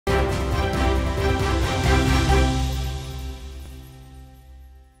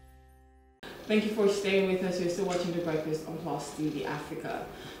Thank you for staying with us. You're still watching The Breakfast on Plus TV Africa.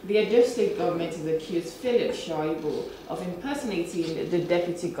 The Edo State government has accused Philip Shaibu of impersonating the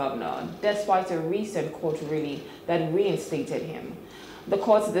deputy governor, despite a recent court ruling that reinstated him. The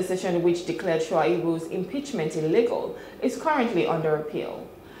court's decision, which declared Shaibu's impeachment illegal, is currently under appeal.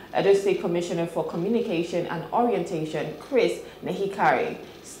 Edo State Commissioner for Communication and Orientation, Chris Nehikari,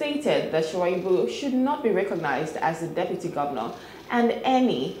 stated that Shaibu should not be recognized as the deputy governor, and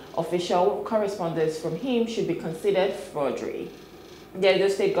any official correspondence from him should be considered forgery. The Edo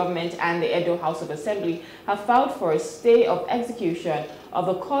State government and the Edo House of Assembly have filed for a stay of execution of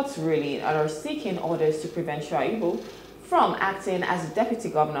the court's ruling and are seeking orders to prevent Shaibu from acting as deputy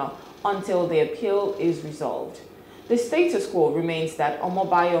governor until the appeal is resolved. The status quo remains that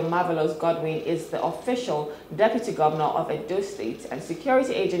Omobayo Marvelous Godwin is the official deputy governor of Edo State, and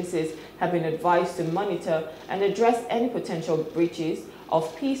security agencies have been advised to monitor and address any potential breaches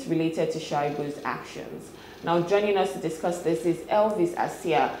of peace related to Shaibu's actions. Now, joining us to discuss this is Elvis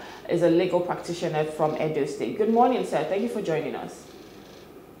Asia, is a legal practitioner from Edo State. Good morning, sir. Thank you for joining us.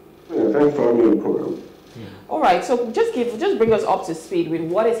 Yeah, thanks for having me on the program. All right, so just bring us up to speed with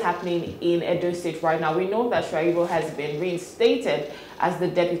what is happening in Edo State right now. We know that Shaibu has been reinstated as the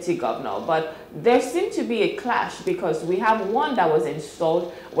deputy governor, but there seemed to be a clash because we have one that was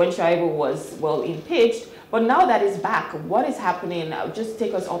installed when Shaibu was, well, impeached, but now that is back. What is happening now? Just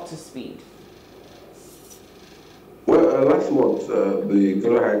take us up to speed. Well, last month, the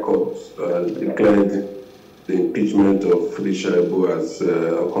Federal High Court declared the impeachment of Philip Shaibu as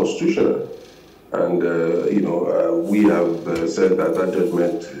unconstitutional. And, we have said that that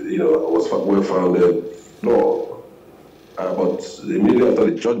judgment, was well-founded law. But immediately after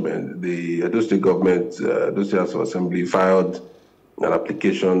the judgment, the Edo State government, Edo State House of Assembly, filed an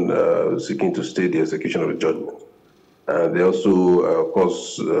application seeking to stay the execution of the judgment. They also, of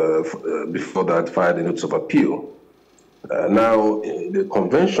course, before that, filed a notice of appeal. Now, the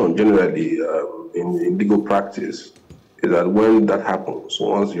convention generally in legal practice is that when that happens,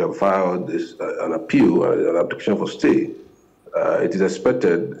 once you have filed an appeal, an application for stay, it is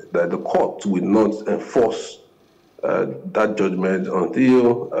expected that the court will not enforce that judgment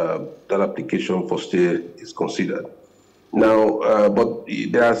until that application for stay is considered. Now, but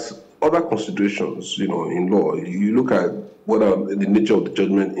there's other considerations, in law. You look at what are the nature of the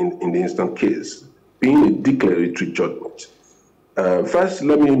judgment in the instant case, being a declaratory judgment. First,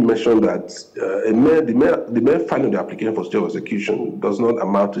 let me mention that the mere filing of the application for stay of execution does not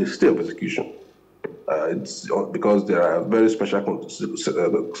amount to a stay of execution. It's because there are very special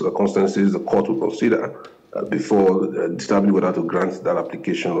circumstances the court will consider before determining whether to grant that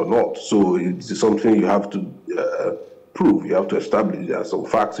application or not. So it's something you have to prove, you have to establish. There are some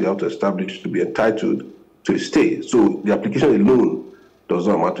facts you have to establish to be entitled to a stay. So the application alone does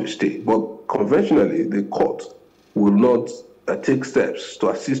not amount to a stay. But conventionally, the court will not take steps to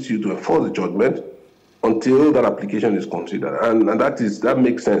assist you to enforce the judgment until that application is considered. And that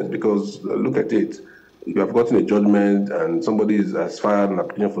makes sense because look at it. If you have gotten a judgment and somebody has filed an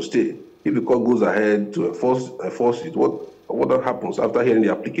application for stay, if the court goes ahead to enforce it, what happens after hearing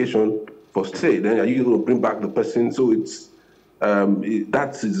the application for stay? Then are you going to bring back the person? So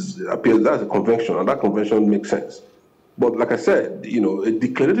that's a convention, and that convention makes sense. But like I said, a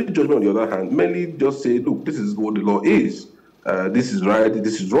declaratory judgment on the other hand merely just say, look, this is what the law is. This is right,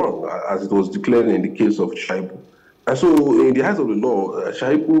 this is wrong, as it was declared in the case of Shaibu. And so, in the eyes of the law,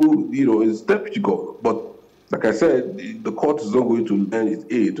 Shaibu, is deputy governor. But, like I said, the court is not going to lend its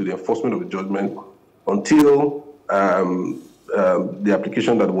aid to the enforcement of the judgment until the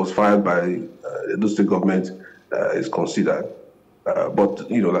application that was filed by the state government is considered. But, for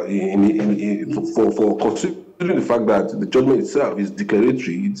considering the fact that the judgment itself is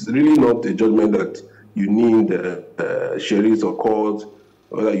declaratory, it's really not a judgment that you need sheriffs or courts,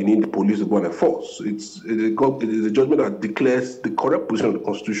 or that you need the police to go and enforce. It is a judgment that declares the correct position of the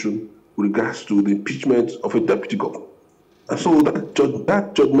Constitution with regards to the impeachment of a deputy governor. And so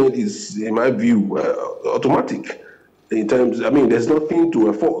that judgment is, in my view, automatic. In terms, there's nothing to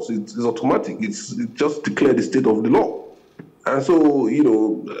enforce. It's automatic. It just declares the state of the law. And so,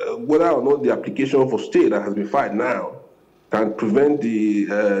 whether or not the application for stay that has been filed now can prevent the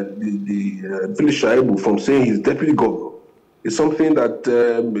Philip Shaibu from saying he's deputy governor is something that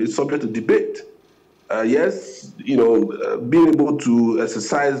is subject to debate. Yes, being able to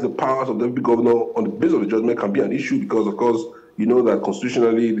exercise the powers of the deputy governor on the basis of the judgment can be an issue because, of course, that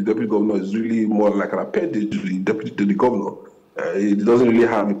constitutionally the deputy governor is really more like an appendage to the governor. It doesn't really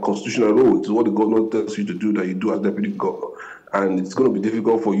have a constitutional role. It's what the governor tells you to do that you do as deputy governor. And it's going to be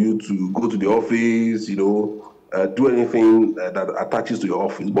difficult for you to go to the office, do anything that attaches to your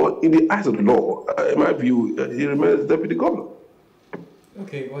office. But in the eyes of the law, in my view, he remains deputy governor.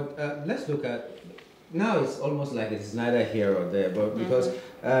 Okay, but let's look at, now it's almost like it's neither here or there, but because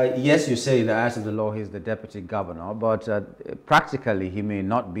yes, you say in the eyes of the law he's the deputy governor, but practically he may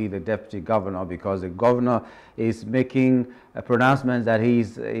not be the deputy governor, because the governor is making pronouncements that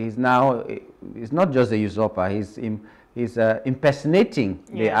he's now, he's not just a usurper, he's impersonating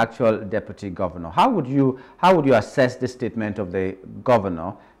the actual deputy governor. How would you assess this statement of the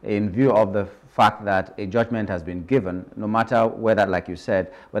governor in view of the fact that a judgment has been given, no matter whether, like you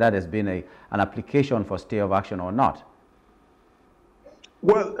said, whether there's been an application for stay of action or not?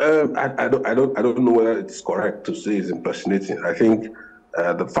 Well, I don't know whether it's correct to say he's impersonating. I think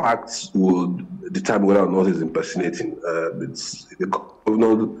the facts would determine whether or not he's impersonating. It's the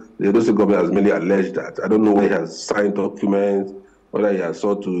governor, the government has merely alleged that. I don't know whether he has signed documents, whether he has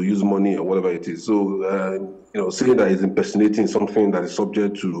sought to use money or whatever it is. So, saying that he's impersonating something that is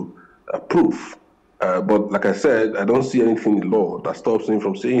subject to proof. But like I said, I don't see anything in law that stops him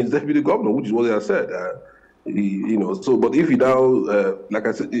from saying he's deputy governor, which is what they have said. But if he now, like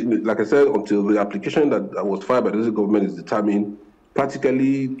I said, until the application that was filed by the government is determined,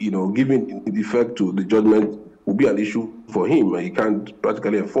 practically, giving effect to the judgment will be an issue for him, and he can't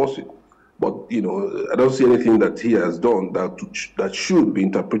practically enforce it. But I don't see anything that he has done that should be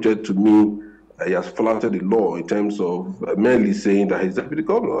interpreted to mean he has flouted the law in terms of merely saying that he's deputy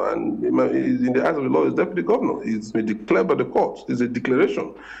governor, and in the eyes of the law, he's deputy governor. It's been declared by the court. It's a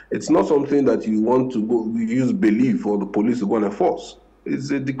declaration. It's not something that you want to go use belief or the police to go and enforce.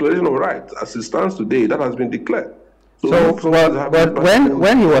 It's a declaration of right. As it stands today, that has been declared. But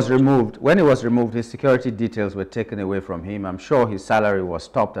when he was removed, his security details were taken away from him. I'm sure his salary was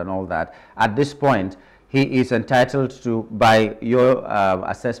stopped and all that. At this point, he is entitled to, by your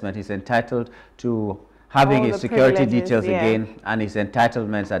assessment, he's entitled to having his security details again and his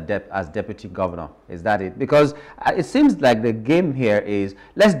entitlements as deputy governor. Is that it? Because it seems like the game here is,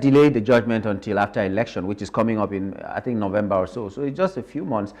 let's delay the judgment until after election, which is coming up in, I think, November or so. So it's just a few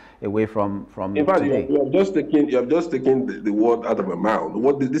months away from in fact, today. you have just taken the word out of my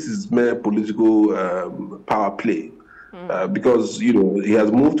mouth. This is mere political power play. Because he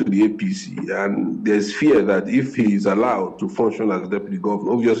has moved to the APC, and there's fear that if he is allowed to function as deputy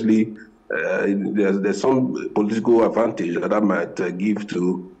governor, obviously there's some political advantage that might give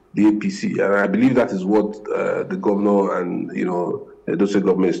to the APC, and I believe that is what the governor and the Dose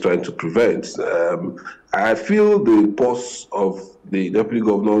government is trying to prevent. I feel the pause of the deputy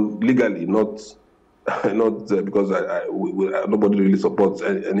governor legally, not because nobody really supports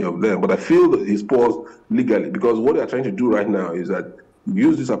any of them, but I feel that he's paused legally, because what they are trying to do right now is that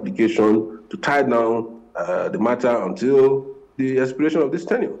use this application to tie down the matter until the expiration of this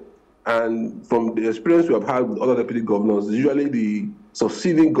tenure. And from the experience we have had with other deputy governors, usually the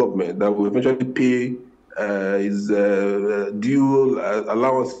succeeding government that will eventually pay his due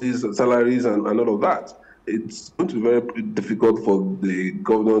allowances, salaries, and all of that. It's going to be very difficult for the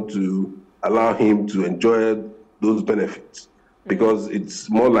governor to allow him to enjoy those benefits, because it's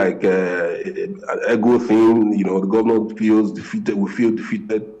more like an ego thing. The governor feels defeated, we feel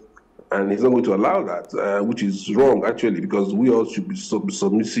defeated, and he's not going to allow that, which is wrong, actually, because we all should be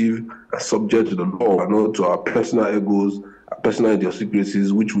submissive and subject to the law and not to our personal egos, our personal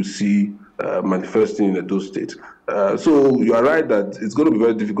idiosyncrasies, which we see manifesting in those states. So you are right that it's going to be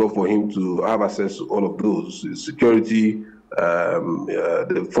very difficult for him to have access to all of those, security,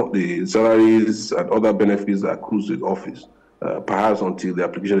 the salaries and other benefits that accrue to the office, perhaps until the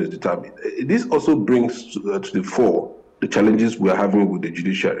application is determined. This also brings to the fore the challenges we are having with the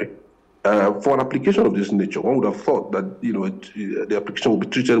judiciary. For an application of this nature, one would have thought that the application will be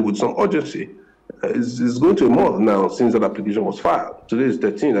treated with some urgency. It's going to a month now since that application was filed. Today is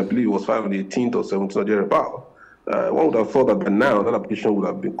 13, I believe it was filed on the 18th or 17th or thereabout. One would have thought that by now that application would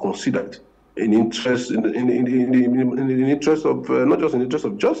have been considered in the interest of not just in the interest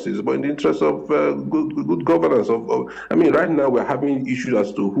of justice, but in the interest of good governance. Right now we're having issues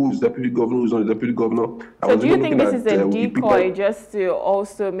as to who is deputy governor, who is not the deputy governor. So do you think this is a decoy just to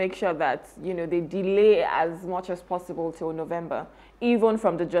also make sure that they delay as much as possible till November, even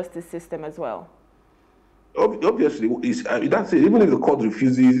from the justice system as well? Obviously, that's it. Even if the court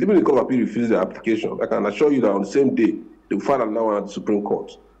refuses, even if the court of appeal refuses the application, I can assure you that on the same day they will file an now at the Supreme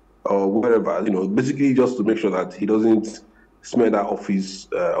Court or wherever, basically just to make sure that he doesn't smell that office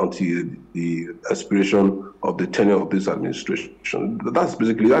until the expiration of the tenure of this administration. That's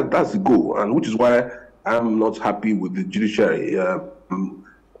basically, that's the goal, and which is why I'm not happy with the judiciary,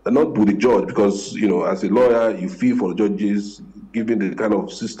 not with the judge, because, as a lawyer, you feel for the judges, given the kind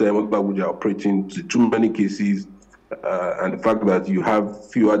of system that we are operating, too many cases, and the fact that you have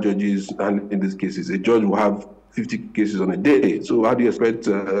fewer judges, and in these cases, a judge will have 50 cases on a day. So how do you expect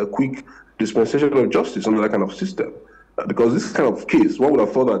a quick dispensation of justice under that kind of system? Because this kind of case, one would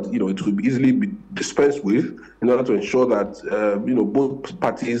have thought that it would easily be dispensed with in order to ensure that both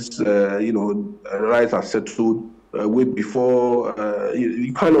parties rights are settled way before.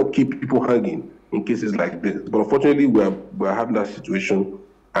 You cannot keep people hanging in cases like this. But unfortunately, we're having that situation,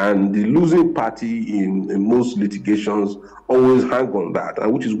 and the losing party in most litigations always hang on that,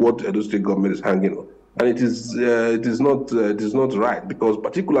 and which is what Edo State government is hanging on. And it is not right, because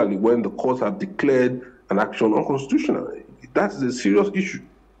particularly when the courts have declared an action unconstitutional, that's a serious issue.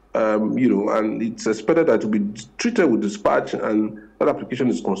 And it's expected that to be treated with dispatch, and that application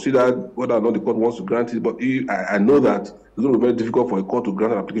is considered whether or not the court wants to grant it. But I know that it's going to be very difficult for a court to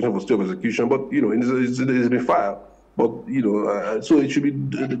grant an application for stay of execution. But it's been filed. But so it should be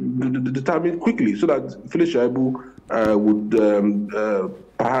determined quickly, so that Philip Shaibu would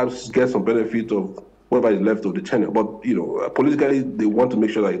perhaps get some benefit of whatever is left of the tenure. But politically, they want to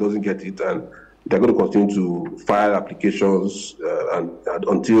make sure that he doesn't get it, and they're going to continue to file applications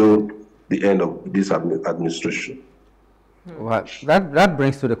until the end of this administration. Well, that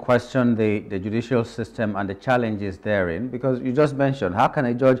brings to the question the judicial system and the challenges therein, because you just mentioned, how can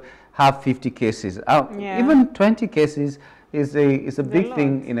a judge have 50 cases? Even 20 cases is a big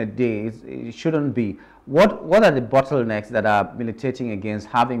thing in a day. It shouldn't be. What are the bottlenecks that are militating against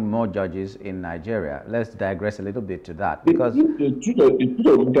having more judges in Nigeria? Let's digress a little bit to that, because the truth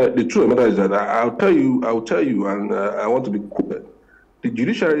of the matter is that I'll tell you, and I want to be clear. The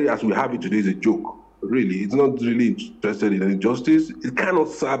judiciary, as we have it today, is a joke. Really, it's not really interested in any justice. It cannot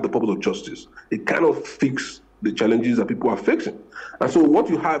serve the purpose of justice. It cannot fix the challenges that people are facing. And so what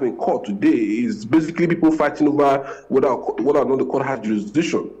you have in court today is basically people fighting over whether or not the court has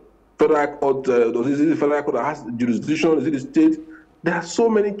jurisdiction. Federal court, is it the federal court that has jurisdiction? Is it the state? There are so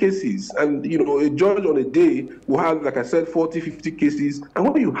many cases, and a judge on a day will have, like I said, 40, 50 cases. And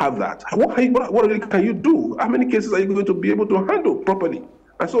when you have that, what really can you do? How many cases are you going to be able to handle properly?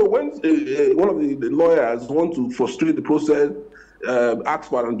 And so when one of the lawyers want to frustrate the process, asks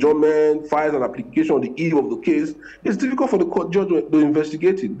for an adjournment, files an application on the eve of the case, it's difficult for the court judge to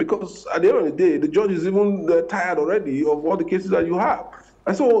investigate it, because at the end of the day, the judge is even tired already of all the cases that you have.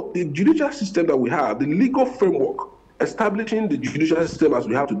 And so the judicial system that we have, the legal framework establishing the judicial system as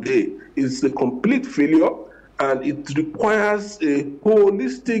we have today, is a complete failure, and it requires a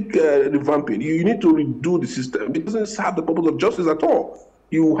holistic revamping. You need to redo the system. It doesn't serve the purpose of justice at all.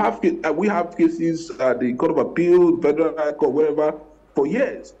 We have cases at the Court of Appeal, Federal High Court, wherever, for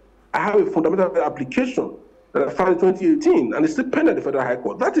years. I have a fundamental application that I filed in 2018, and it's still pending at the Federal High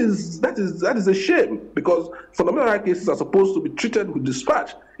Court. That is a shame, because fundamental right cases are supposed to be treated with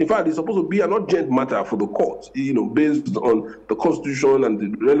dispatch. In fact, it's supposed to be an urgent matter for the court, based on the Constitution and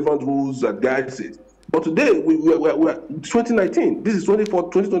the relevant rules that guide it. But today, we're 2019. This is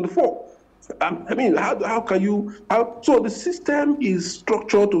 2024. I mean, how can you? So the system is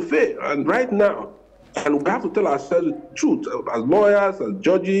structured to fail, and right now, and we have to tell ourselves the truth as lawyers, as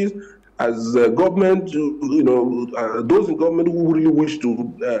judges, as government, those in government who really wish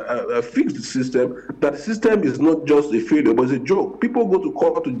to fix the system, that the system is not just a failure, but it's a joke. People go to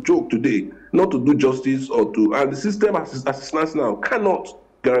court to joke today, not to do justice and the system as it stands now cannot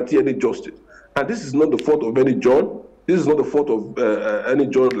guarantee any justice. And this is not the fault of any judge. This is not the fault of any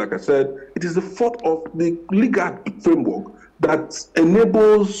judge, like I said. It is the fault of the legal framework that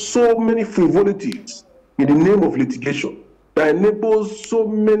enables so many frivolities in the name of litigation, that enables so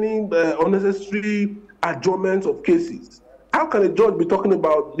many unnecessary adjournments of cases. How can a judge be talking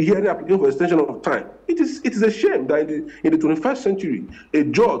about the hearing application for extension of time? It is a shame that in the 21st century, a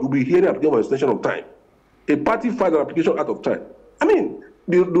judge will be hearing application for extension of time. A party files an application out of time. I mean,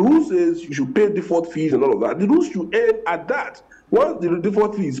 the rule says you should pay default fees and all of that. The rules should end at that. Once the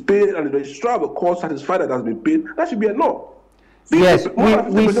default fee is paid and the registrar of the court satisfied that it has been paid, that should be enough. Yes,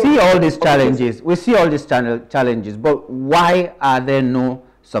 we see all these challenges. We see all these challenges, but why are there no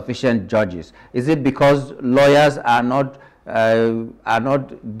sufficient judges? Is it because lawyers are not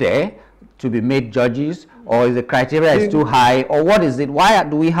there to be made judges, or is the criteria is too high, or what is it? Why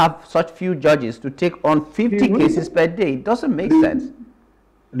do we have such few judges to take on 50 cases per day? It doesn't make sense.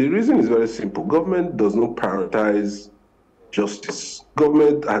 The reason is very simple. Government does not prioritize justice.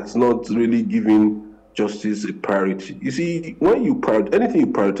 Government has not really given justice a priority. You see, when you anything you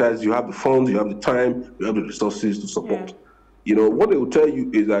prioritize, you have the funds, you have the time, you have the resources to support. You know, what they will tell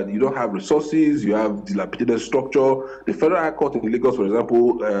you is that you don't have resources, you have dilapidated structure. The Federal High Court in Lagos, for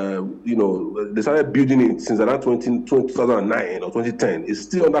example, you know, they started building it since around 2009 or 2010. It's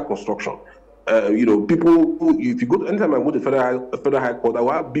still under construction. You know, people, if you go to, anytime I go to Federal High Court, I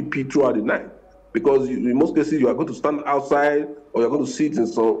will have BP throughout the night. Because in most cases, you are going to stand outside or you're going to sit in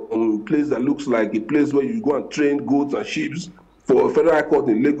some place that looks like a place where you go and train goats and sheep for a Federal High Court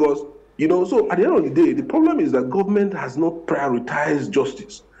in Lagos. You know, so at the end of the day, the problem is that government has not prioritized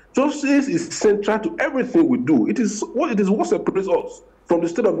justice. Justice is central to everything we do. It is what separates us from the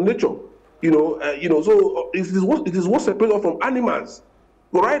state of nature. So it is what separates us from animals.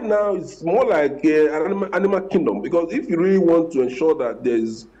 But right now, it's more like an animal kingdom, because if you really want to ensure that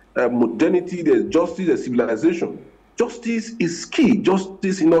there's modernity, there's justice, there's civilization, justice is key.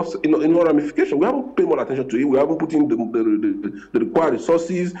 Justice in all ramifications. We haven't paid more attention to it. We haven't put in the required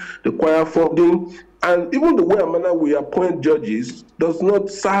resources, the required funding, and even the way and manner we appoint judges does not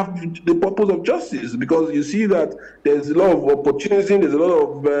serve the purpose of justice, because you see that there's a lot of opportunism, there's a lot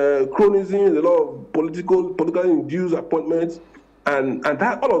of cronyism, there's a lot of politically induced appointments, and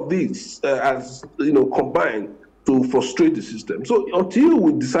that all of these as combined to frustrate the system. So until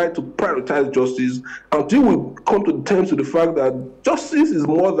we decide to prioritize justice, until we come to terms with the fact that justice is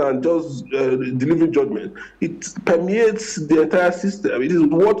more than just delivering judgment, it permeates the entire system. It is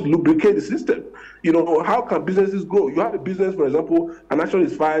what lubricates the system. You know, how can businesses grow? You have a business, for example, and actually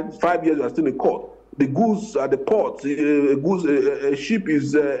it's 5 years you are still in court. The goods at the port, a ship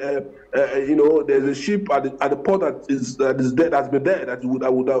is, there's a ship at the port that is dead, that's been there, that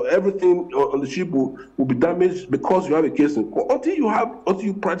would have everything on the ship will be damaged because you have a case in court. Until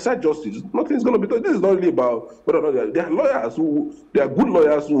you prioritize justice, nothing's going to be done. This is not really about whether or not there are lawyers there are good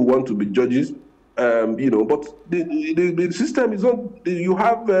lawyers who want to be judges, but the system is not. You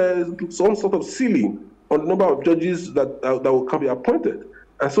have some sort of ceiling on the number of judges that can be appointed.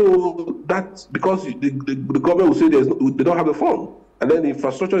 And so that's because the government will say they don't have the fund. And then the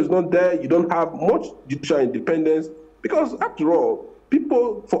infrastructure is not there. You don't have much judicial independence. Because after all,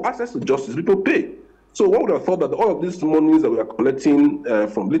 people, for access to justice, people pay. So one would have thought that all of these monies that we are collecting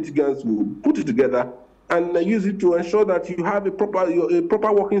from litigants, will put it together and use it to ensure that you have a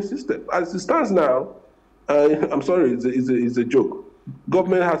proper working system. As it stands now, I'm sorry, it's a joke.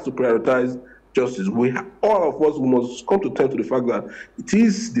 Government has to prioritize justice. All of us must come to terms with the fact that it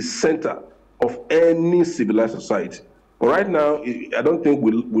is the center of any civilized society. But right now, I don't think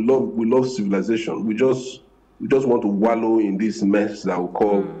we love civilization. We just want to wallow in this mess that we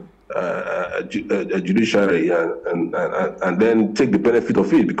call a judiciary and then take the benefit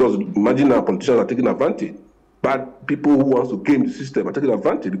of it. Because imagine our politicians are taking advantage. But people who want to game the system are taking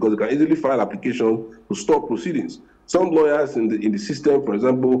advantage because they can easily file applications to stop proceedings. Some lawyers in the system, for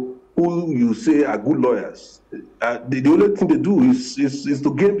example, who you say are good lawyers, the only thing they do is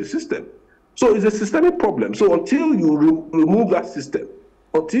to game the system. So it's a systemic problem. So until you remove that system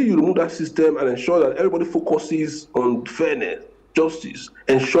and ensure that everybody focuses on fairness, justice,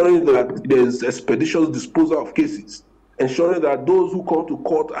 ensuring that there's expeditious disposal of cases, ensuring that those who come to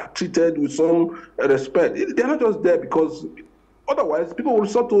court are treated with some respect. They're not just there because otherwise people will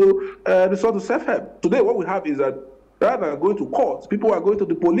resort to self-help. Today what we have is that rather than going to court, people are going to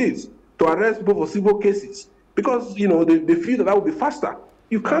the police to arrest people for civil cases because they feel that will be faster.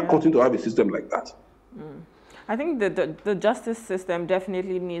 You can't continue to have a system like that. I think the justice system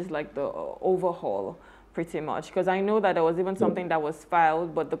definitely needs like the overhaul pretty much, because I know that there was even something that was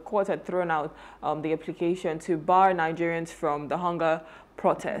filed, but the court had thrown out the application to bar Nigerians from the hunger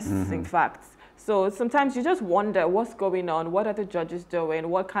protests, in fact. So sometimes you just wonder what's going on, what are the judges doing,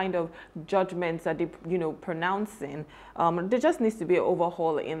 what kind of judgments are they, pronouncing. There just needs to be an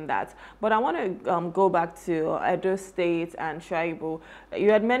overhaul in that. But I want to go back to Edo State and Shaibu.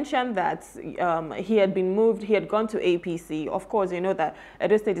 You had mentioned that he had been moved, he had gone to APC. Of course, you know that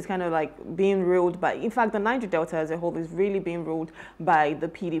Edo State is kind of like being ruled by, in fact, the Niger Delta as a whole is really being ruled by the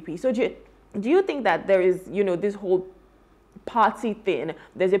PDP. So do you think that there is, this whole party thing,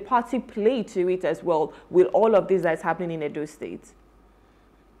 there's a party play to it as well with all of this that's happening in Edo State?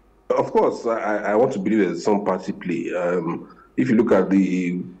 Of course, I want to believe there's some party play. If you look at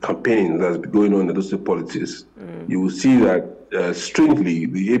the campaign that's been going on in Edo State politics, you will see that strangely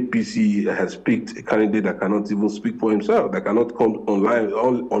the APC has picked a candidate that cannot even speak for himself, that cannot come online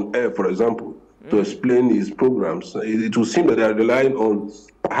on air, for example, to explain his programs. It will seem that they are relying on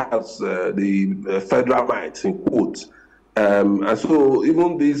perhaps the federal might, in quotes. And so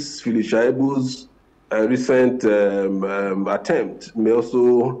even this Shaibu's recent attempt may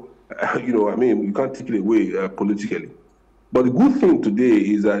also, you can't take it away politically. But the good thing today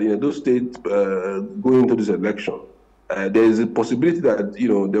is that in Edo State, going into this election, there is a possibility that, you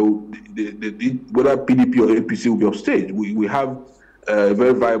know, whether PDP or APC will be upstaged. We have a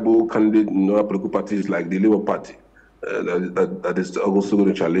very viable candidate in other political parties like the Labour Party that is also going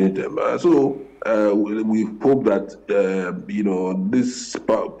to challenge them. We hope that, you know, this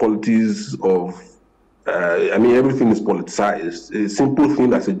politics of, I mean, everything is politicized. A simple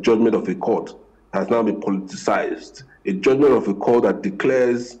thing as a judgment of a court has now been politicized. A judgment of a court that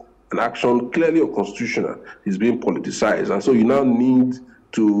declares an action clearly unconstitutional is being politicized. And so you now need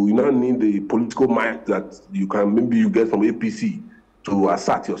the political might that maybe you get from APC to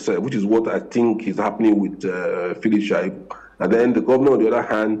assert yourself, which is what I think is happening with Philip Shaibu. And then the governor, on the other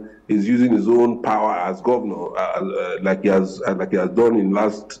hand, is using his own power as governor, like he has done in the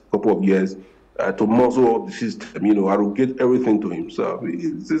last couple of years, to muzzle up the system, you know, arrogate everything to himself.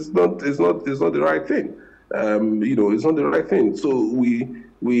 It's not the right thing. You know, it's not the right thing. So we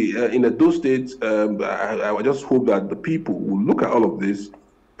in those states, I just hope that the people will look at all of this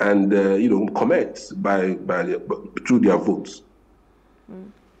and you know, comment through their votes.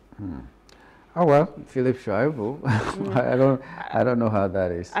 Oh well, Philip Shaibu. I don't know how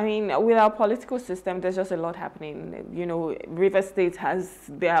that is. I mean, with our political system, there's just a lot happening. You know, River State has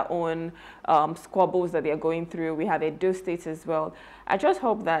their own squabbles that they are going through. We have Edo State as well. I just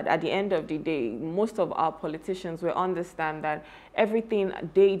hope that at the end of the day, most of our politicians will understand that everything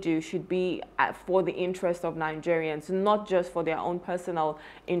they do should be for the interest of Nigerians, not just for their own personal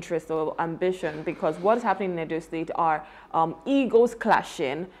interest or ambition. Because what's happening in Edo State are egos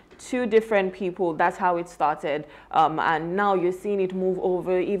clashing. Two different people, that's how it started, and now you're seeing it move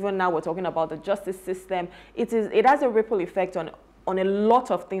over. Even now we're talking about the justice system. It has a ripple effect on a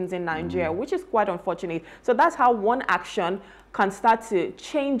lot of things in Nigeria, which is quite unfortunate. So that's how one action can start to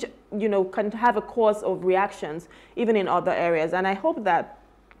change, you know, can have a cause of reactions even in other areas. And I hope that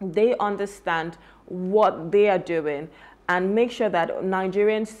they understand what they are doing and make sure that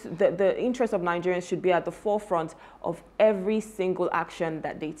Nigerians, the interest of Nigerians should be at the forefront of every single action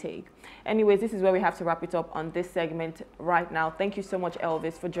that they take. Anyways, this is where we have to wrap it up on this segment right now. Thank you so much,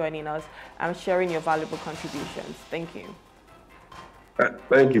 Elvis, for joining us and sharing your valuable contributions. Thank you.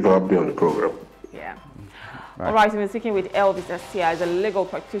 Thank you for having me on the program. Yeah. All right, we're speaking with Elvis as a legal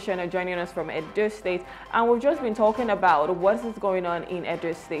practitioner joining us from Edo State. And we've just been talking about what is going on in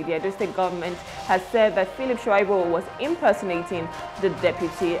Edo State. The Edo State government has said that Philip Shaibu was impersonating the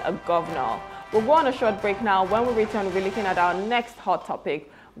deputy governor. We'll go on a short break now. When we return, we'll be looking at our next hot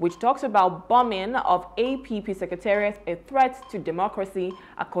topic, which talks about bombing of APP Secretariat, a threat to democracy,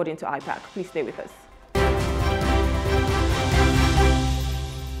 according to IPAC. Please stay with us.